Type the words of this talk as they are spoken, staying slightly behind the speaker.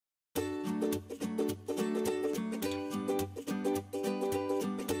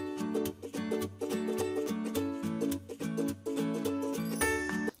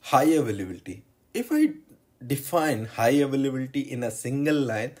High availability. If I define high availability in a single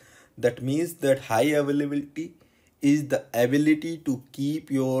line, that means that high availability is the ability to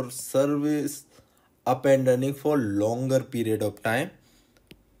keep your service up and running for longer period of time,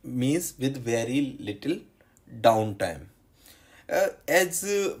 means with very little downtime. As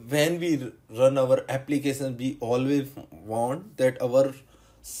when we run our application, we always want that our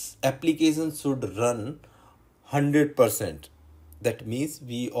application should run 100%. That means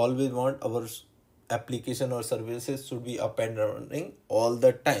we always want our application or services should be up and running all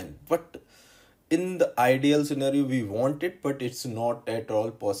the time. But in the ideal scenario, we want it, but it's not at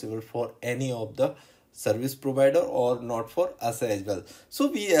all possible for any of the service provider or not for us as well. So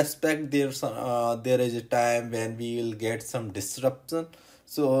we expect there is a time when we will get some disruption.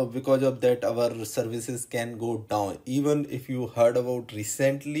 So because of that, our services can go down. Even if you heard about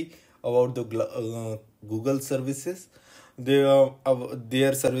recently about the Google services,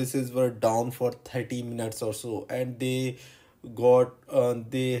 their services were down for 30 minutes or so, and they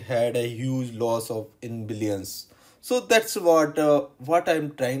had a huge loss of in billions. So that's what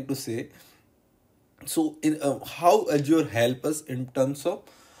I'm trying to say. So in how Azure help us in terms of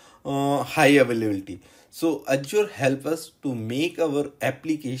high availability. So Azure help us to make our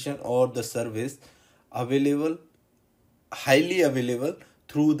application or the service available, highly available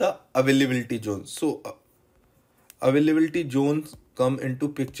through the availability zone. So availability zones come into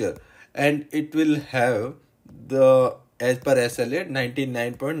picture, and it will have the, as per SLA,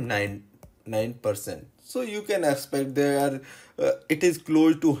 99.99%. So you can expect there it is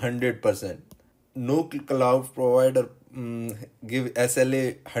close to 100%. No cloud provider give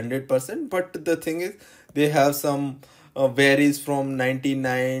SLA 100%, but the thing is they have some varies from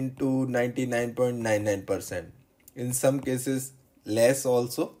 99 to 99.99%. In some cases less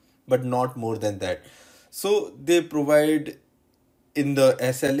also, but not more than that. So they provide in the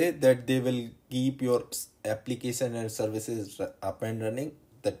SLA that they will keep your application and services up and running.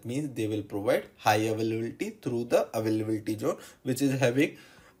 That means they will provide high availability through the availability zone, which is having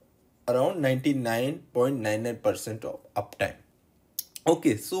around 99.99% of uptime.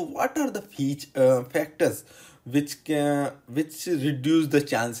 Okay, so what are the factors which reduce the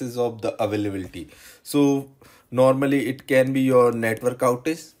chances of the availability? So normally it can be your network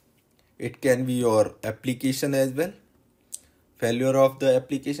outage, it can be your application as well, failure of the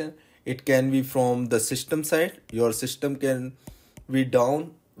application. It can be from the system side. Your system can be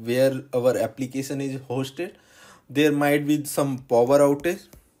down where our application is hosted. There might be some power outage,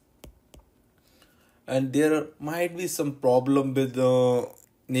 and there might be some problem with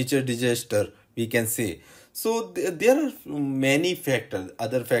nature disaster, we can say. So there are many factors,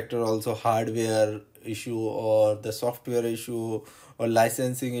 other factor also, hardware issue or the software issue or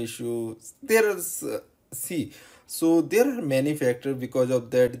licensing issue. There is see, so there are many factors. Because of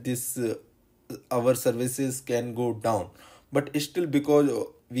that, this our services can go down, but still because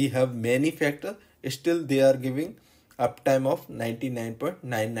we have many factors, still they are giving uptime of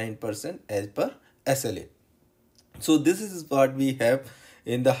 99.99% as per SLA. So this is what we have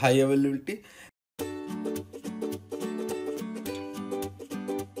in the high availability.